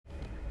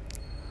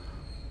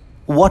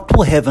What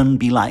will heaven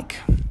be like?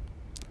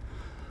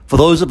 For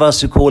those of us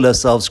who call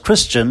ourselves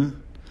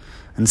Christian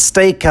and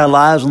stake our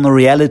lives on the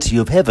reality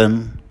of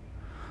heaven,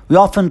 we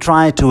often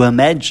try to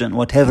imagine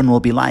what heaven will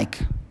be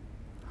like.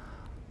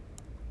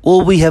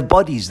 Will we have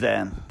bodies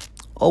there?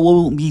 Or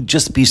will we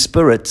just be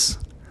spirits?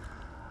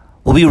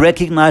 Will we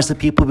recognize the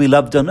people we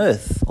loved on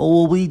earth? Or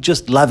will we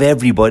just love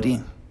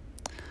everybody?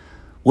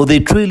 Will there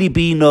truly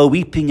be no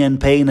weeping and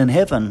pain in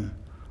heaven,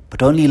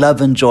 but only love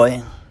and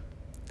joy?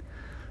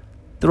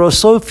 There are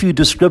so few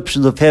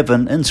descriptions of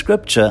heaven in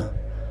Scripture,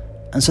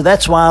 and so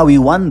that's why we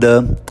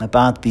wonder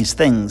about these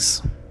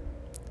things.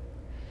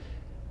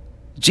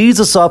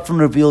 Jesus often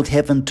revealed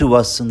heaven to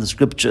us in the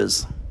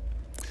Scriptures.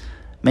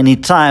 Many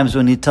times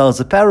when he tells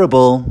a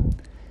parable,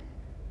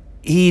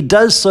 he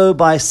does so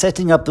by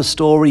setting up the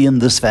story in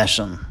this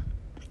fashion.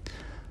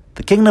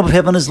 The kingdom of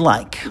heaven is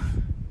like.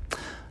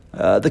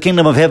 The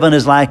kingdom of heaven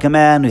is like a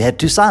man who had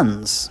 2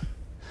 sons.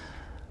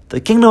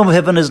 The kingdom of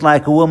heaven is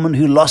like a woman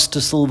who lost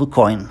a silver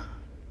coin.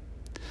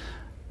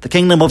 The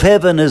kingdom of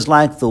heaven is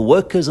like the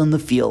workers in the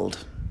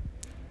field,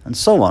 and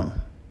so on.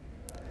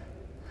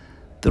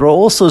 There are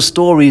also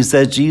stories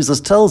that Jesus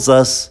tells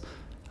us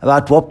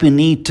about what we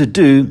need to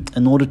do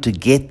in order to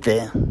get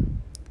there.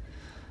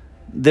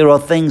 There are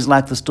things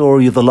like the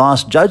story of the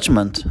Last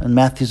Judgment in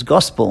Matthew's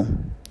Gospel.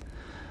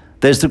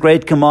 There's the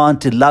great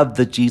command to love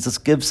that Jesus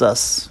gives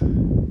us.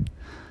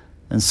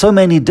 In so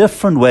many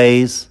different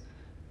ways,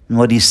 in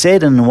what he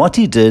said and in what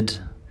he did,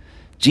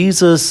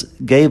 Jesus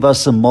gave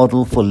us a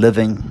model for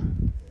living.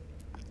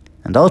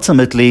 And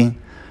ultimately,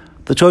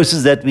 the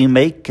choices that we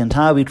make and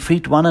how we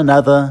treat one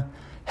another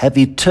have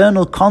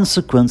eternal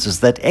consequences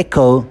that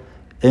echo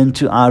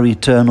into our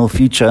eternal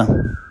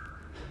future.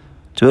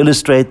 To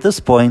illustrate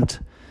this point,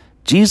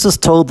 Jesus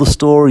told the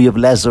story of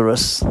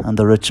Lazarus and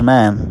the rich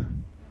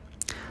man.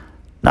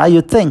 Now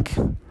you'd think,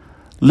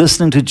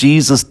 listening to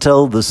Jesus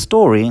tell this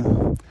story,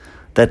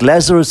 that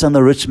Lazarus and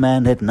the rich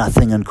man had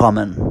nothing in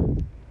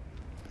common.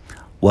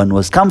 One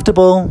was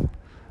comfortable,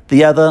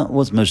 the other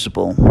was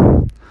miserable.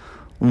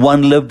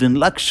 One lived in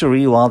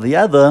luxury while the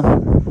other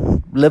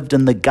lived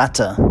in the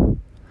gutter.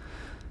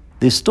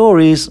 Their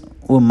stories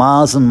were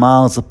miles and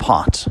miles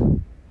apart.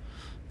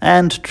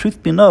 And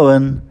truth be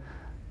known,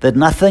 they had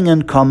nothing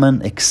in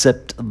common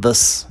except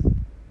this: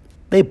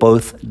 they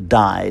both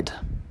died.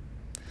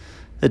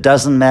 It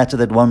doesn't matter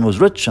that one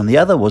was rich and the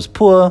other was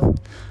poor,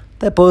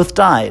 they both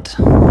died.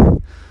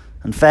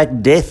 In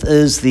fact, death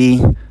is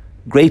the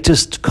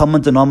greatest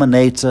common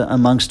denominator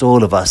amongst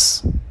all of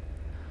us.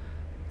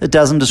 It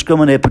doesn't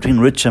discriminate between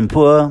rich and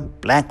poor,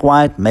 black,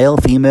 white, male,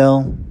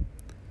 female.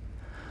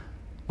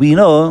 We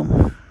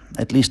know,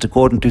 at least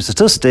according to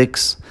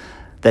statistics,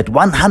 that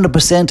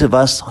 100% of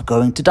us are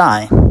going to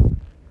die.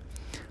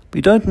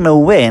 We don't know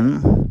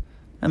when,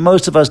 and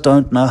most of us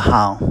don't know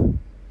how.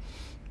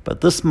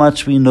 But this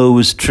much we know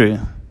is true.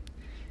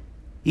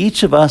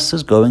 Each of us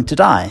is going to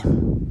die.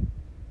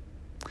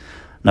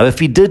 Now, if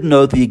we did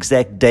know the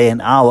exact day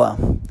and hour,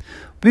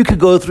 we could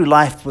go through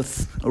life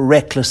with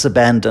reckless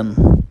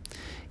abandon,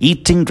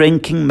 eating,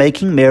 drinking,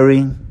 making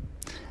merry,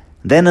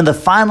 then in the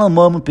final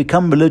moment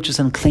become religious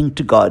and cling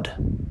to God.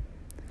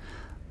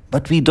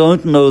 But we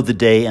don't know the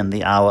day and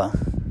the hour.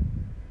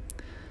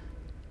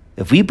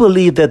 If we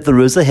believe that there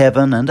is a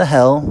heaven and a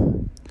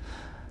hell,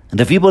 and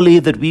if we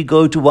believe that we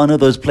go to one of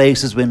those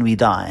places when we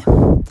die,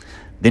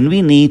 then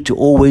we need to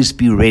always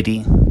be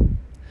ready,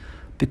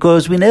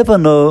 because we never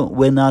know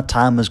when our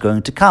time is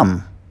going to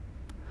come.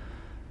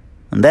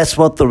 And that's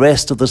what the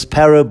rest of this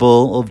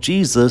parable of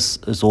Jesus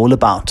is all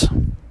about.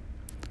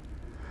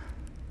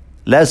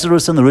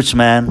 Lazarus and the rich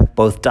man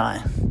both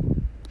die.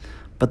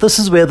 But this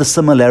is where the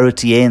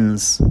similarity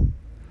ends,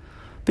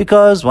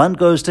 because one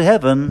goes to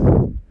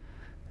heaven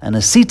and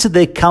is seated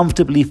there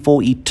comfortably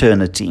for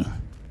eternity.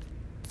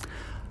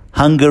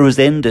 Hunger is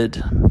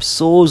ended,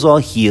 sores are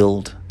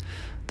healed,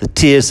 the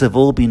tears have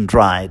all been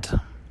dried.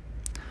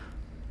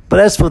 But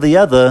as for the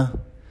other,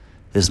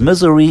 his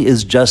misery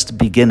is just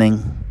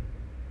beginning.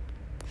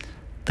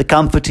 The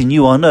comfort he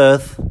knew on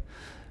earth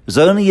is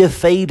only a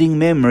fading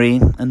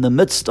memory in the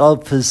midst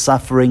of his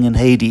suffering in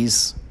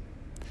Hades.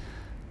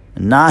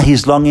 And now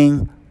he's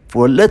longing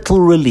for a little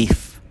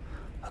relief,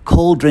 a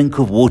cold drink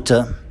of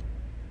water.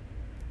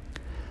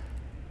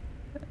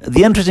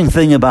 The interesting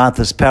thing about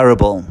this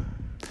parable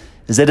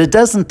is that it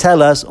doesn't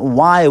tell us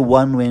why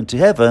one went to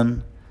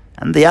heaven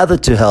and the other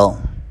to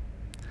hell.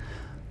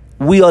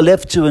 We are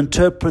left to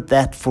interpret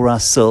that for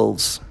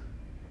ourselves.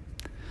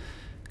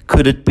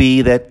 Could it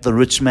be that the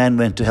rich man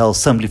went to hell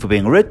simply for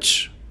being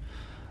rich,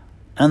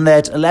 and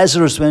that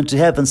Lazarus went to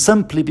heaven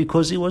simply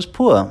because he was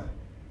poor?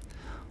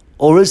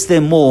 Or is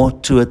there more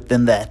to it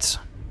than that?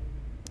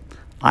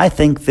 I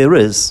think there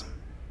is.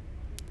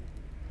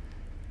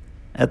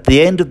 At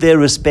the end of their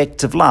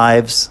respective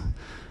lives,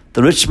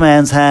 the rich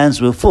man's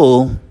hands were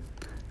full,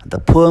 and the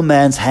poor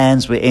man's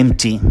hands were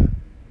empty.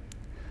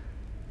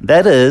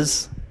 That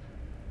is,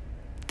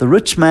 the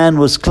rich man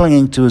was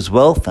clinging to his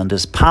wealth and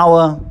his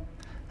power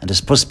and his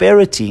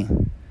prosperity,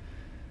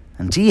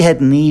 and he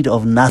had need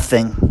of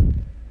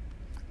nothing.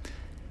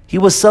 He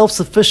was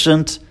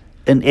self-sufficient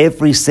in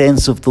every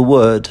sense of the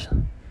word,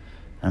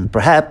 and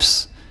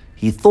perhaps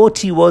he thought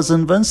he was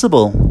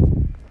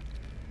invincible.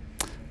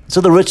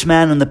 So the rich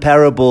man in the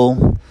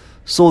parable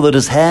saw that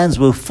his hands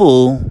were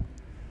full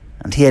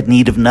and he had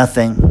need of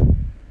nothing.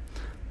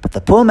 But the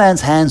poor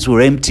man's hands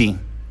were empty.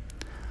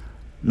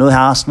 No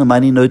house, no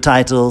money, no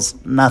titles,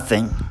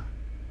 nothing.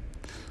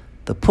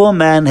 The poor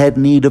man had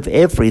need of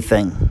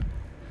everything,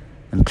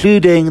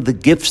 including the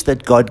gifts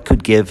that God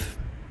could give.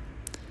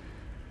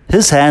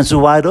 His hands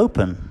were wide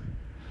open,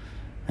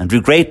 and we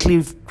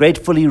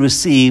gratefully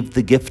received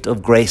the gift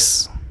of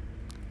grace.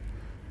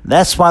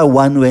 That's why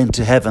one went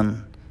to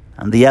heaven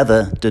and the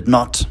other did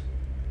not.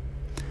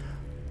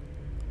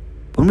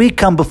 When we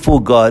come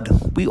before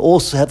God, we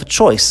also have a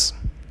choice.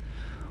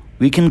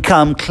 We can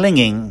come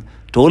clinging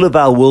to all of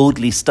our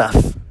worldly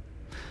stuff,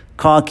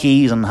 car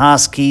keys and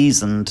house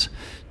keys and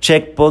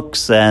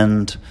checkbooks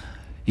and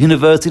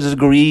university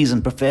degrees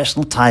and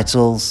professional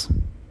titles.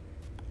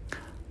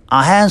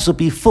 Our hands will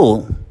be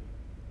full,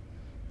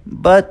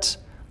 but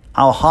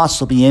our hearts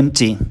will be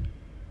empty.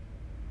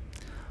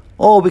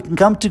 Or we can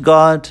come to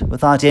God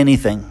without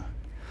anything,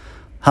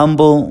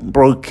 humble,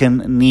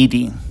 broken,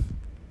 needy.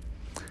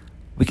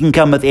 We can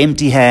come with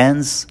empty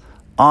hands,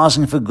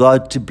 asking for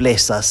God to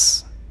bless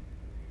us.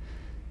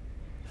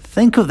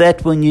 Think of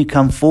that when you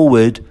come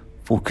forward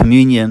for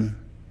communion.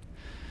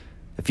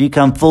 If you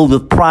come filled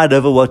with pride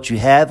over what you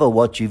have or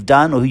what you've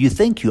done or who you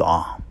think you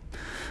are,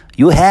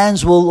 your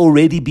hands will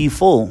already be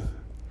full,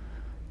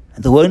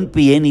 and there won't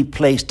be any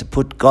place to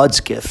put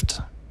God's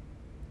gift.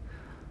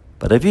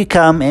 But if you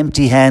come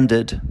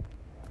empty-handed,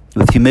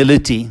 with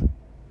humility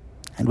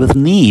and with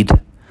need,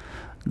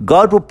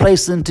 God will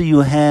place into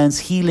your hands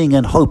healing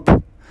and hope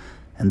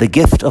and the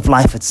gift of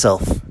life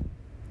itself.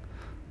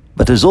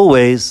 But as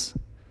always,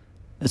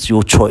 it's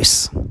your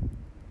choice.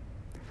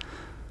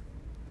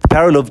 The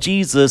parable of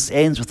Jesus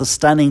ends with a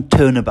stunning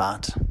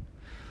turnabout,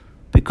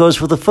 because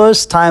for the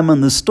first time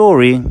in the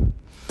story,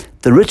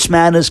 the rich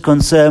man is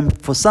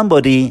concerned for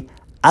somebody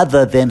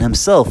other than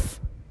himself.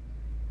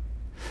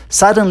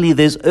 Suddenly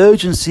there's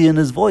urgency in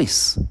his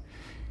voice.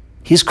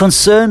 He's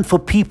concerned for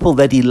people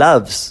that he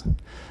loves,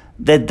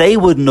 that they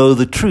would know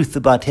the truth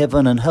about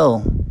heaven and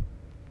hell.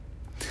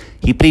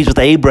 He pleads with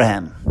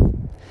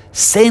Abraham,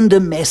 send a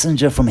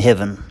messenger from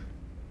heaven.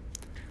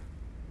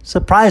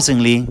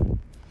 Surprisingly,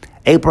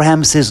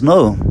 Abraham says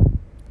no.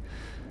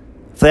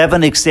 If they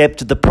haven't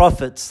accepted the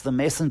prophets, the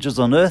messengers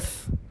on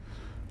earth,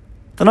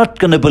 they're not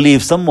going to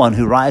believe someone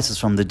who rises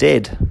from the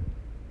dead.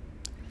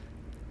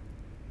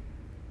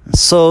 And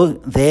so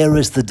there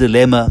is the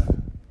dilemma.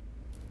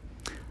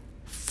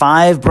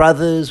 5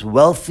 brothers,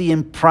 wealthy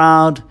and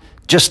proud,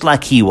 just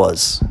like he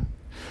was,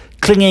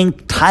 clinging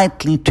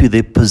tightly to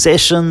their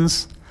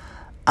possessions,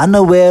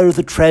 unaware of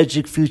the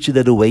tragic future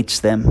that awaits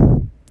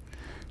them.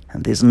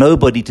 And there's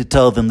nobody to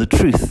tell them the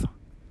truth.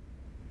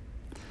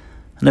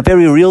 In a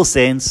very real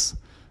sense,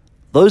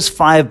 those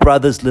 5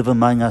 brothers live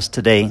among us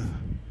today.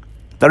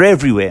 They're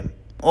everywhere,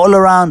 all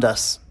around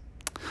us.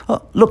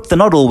 Oh, look, they're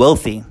not all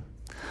wealthy.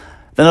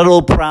 They're not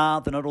all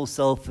proud. They're not all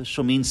selfish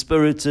or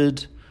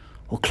mean-spirited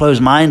or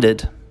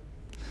close-minded.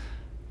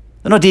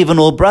 They're not even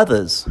all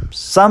brothers.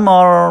 Some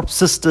are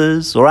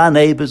sisters or our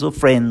neighbors or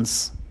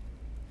friends.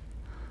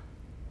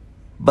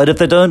 But if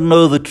they don't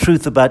know the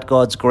truth about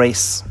God's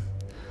grace,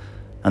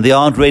 and they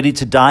aren't ready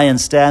to die and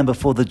stand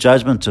before the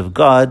judgment of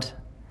God,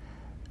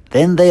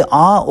 then they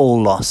are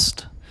all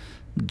lost,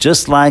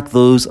 just like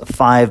those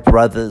 5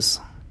 brothers.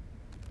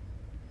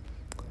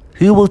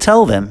 Who will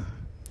tell them?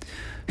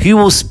 Who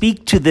will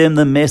speak to them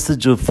the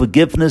message of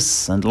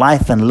forgiveness and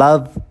life and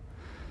love,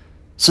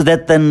 so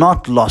that they're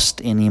not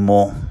lost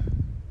anymore?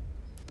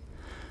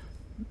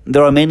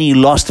 There are many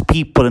lost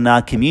people in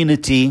our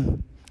community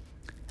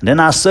and in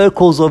our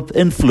circles of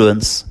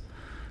influence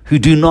who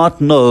do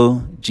not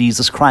know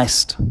Jesus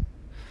Christ.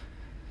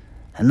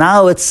 And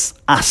now it's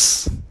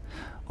us.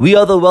 We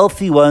are the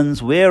wealthy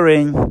ones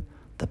wearing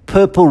the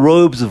purple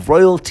robes of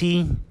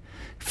royalty,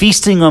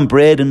 feasting on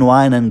bread and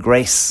wine and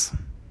grace.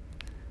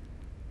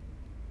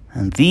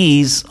 And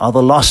these are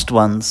the lost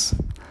ones,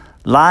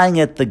 lying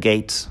at the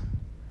gate.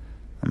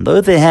 And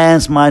though their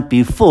hands might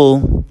be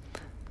full,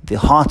 their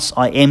hearts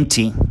are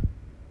empty.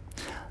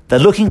 They're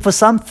looking for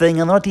something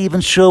and not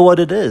even sure what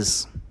it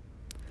is.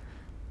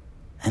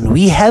 And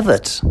we have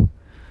it.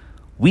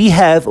 We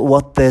have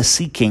what they're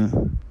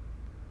seeking.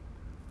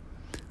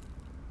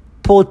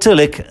 Paul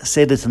Tillich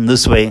said it in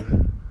this way: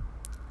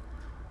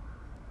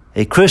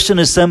 a Christian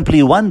is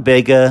simply one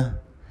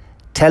beggar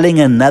telling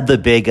another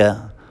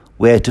beggar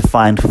where to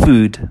find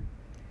food.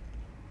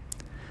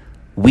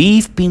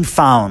 We've been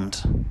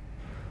found,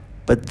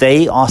 but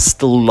they are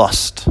still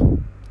lost.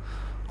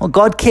 Well,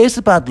 God cares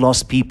about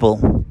lost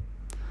people,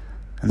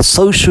 and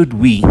so should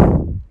we.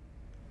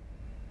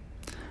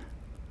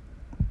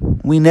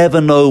 We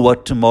never know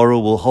what tomorrow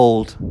will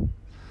hold.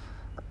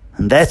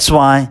 And that's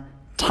why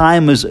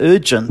time is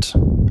urgent.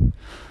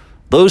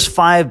 Those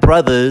 5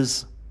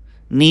 brothers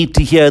need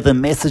to hear the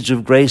message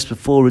of grace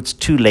before it's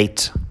too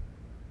late.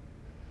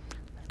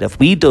 And if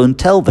we don't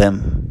tell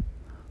them,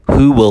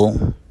 who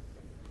will